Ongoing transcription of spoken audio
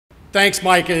Thanks,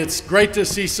 Mike. It's great to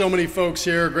see so many folks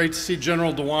here. Great to see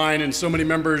General DeWine and so many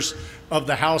members of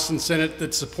the House and Senate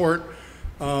that support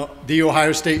The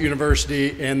Ohio State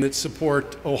University and that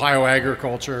support Ohio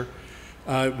agriculture.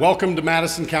 Welcome to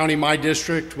Madison County, my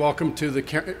district. Welcome to the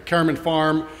Kerman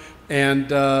Farm. And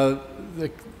the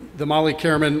Molly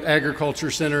Kerman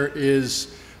Agriculture Center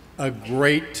is a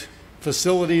great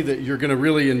facility that you're going to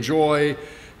really enjoy.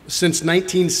 Since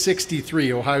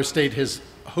 1963, Ohio State has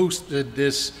hosted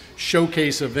this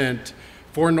showcase event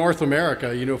for North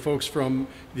America. You know, folks from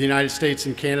the United States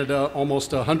and Canada,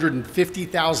 almost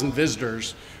 150,000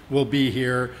 visitors will be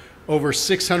here, over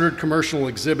 600 commercial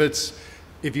exhibits.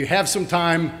 If you have some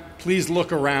time, please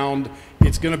look around.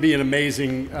 It's going to be an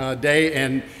amazing day.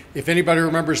 And if anybody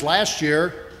remembers last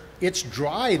year, it's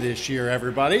dry this year,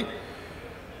 everybody.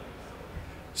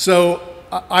 So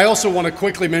I also want to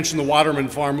quickly mention the Waterman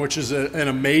Farm, which is an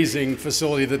amazing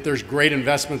facility that there's great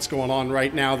investments going on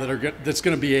right now that's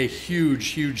going to be a huge,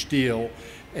 huge deal.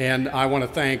 And I want to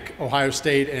thank Ohio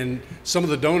State and some of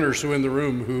the donors who are in the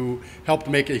room who helped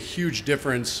make a huge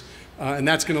difference. And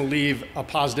that's going to leave a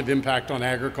positive impact on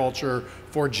agriculture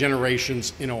for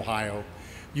generations in Ohio.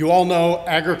 You all know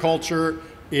agriculture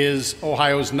is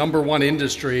Ohio's #1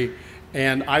 industry.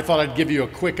 And I thought I'd give you a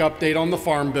quick update on the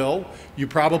Farm Bill. You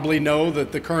probably know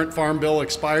that the current Farm Bill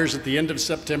expires at the end of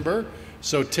September,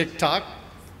 so tick-tock,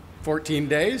 14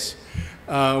 days.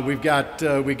 We got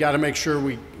to make sure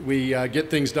we get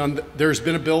things done. There's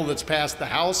been a bill that's passed the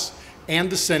House and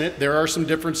the Senate. There are some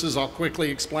differences I'll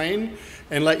quickly explain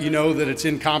and let you know that it's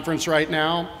in conference right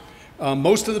now.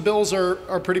 Most of the bills are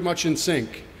pretty much in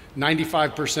sync,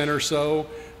 95% or so.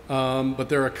 But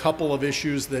there are a couple of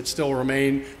issues that still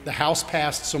remain. The House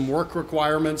passed some work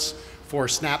requirements for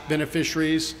SNAP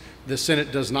beneficiaries. The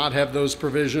Senate does not have those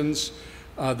provisions.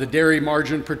 The Dairy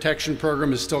Margin Protection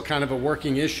Program is still kind of a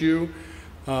working issue.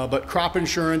 But crop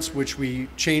insurance, which we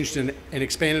changed and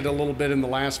expanded a little bit in the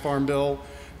last Farm Bill,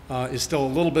 is still a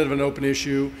little bit of an open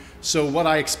issue. So what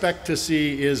I expect to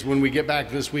see is when we get back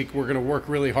this week, we're going to work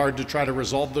really hard to try to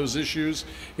resolve those issues.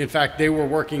 In fact, they were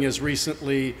working as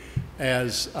recently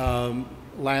as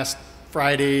last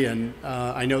Friday, and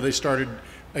I know they started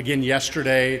again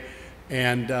yesterday,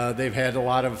 and they've had a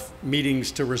lot of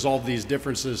meetings to resolve these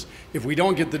differences. If we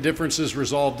don't get the differences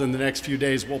resolved in the next few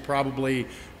days, we'll probably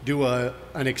do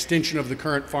an extension of the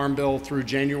current Farm Bill through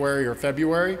January or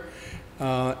February,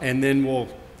 and then we'll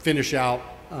finish out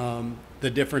the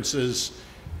differences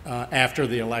after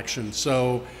the election.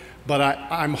 So, but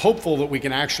I'm hopeful that we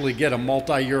can actually get a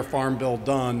multi-year Farm Bill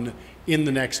done in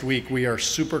the next week. We are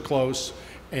super close,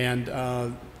 and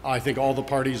I think all the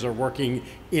parties are working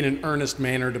in an earnest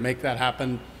manner to make that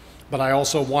happen. But I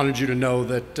also wanted you to know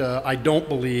that I don't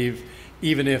believe,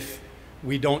 even if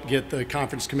we don't get the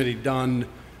conference committee done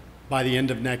by the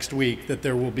end of next week, that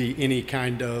there will be any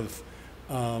kind of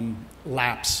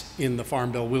lapse in the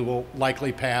Farm Bill. We will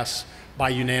likely pass by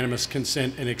unanimous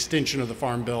consent an extension of the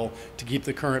Farm Bill to keep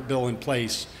the current bill in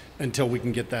place until we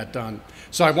can get that done.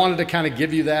 So I wanted to kind of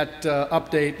give you that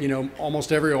update. You know,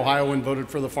 almost every Ohioan voted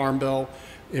for the Farm Bill.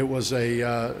 It was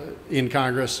in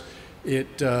Congress.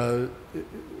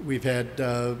 We've had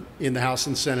in the House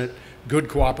and Senate good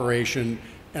cooperation,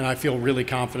 and I feel really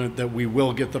confident that we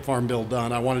will get the Farm Bill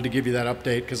done. I wanted to give you that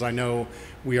update because I know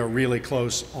we are really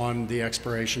close on the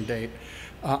expiration date.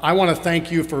 I want to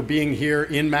thank you for being here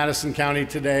in Madison County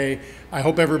today. I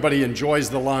hope everybody enjoys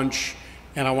the lunch,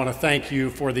 and I want to thank you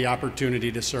for the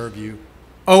opportunity to serve you.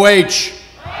 OH!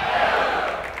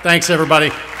 Thanks,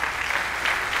 everybody.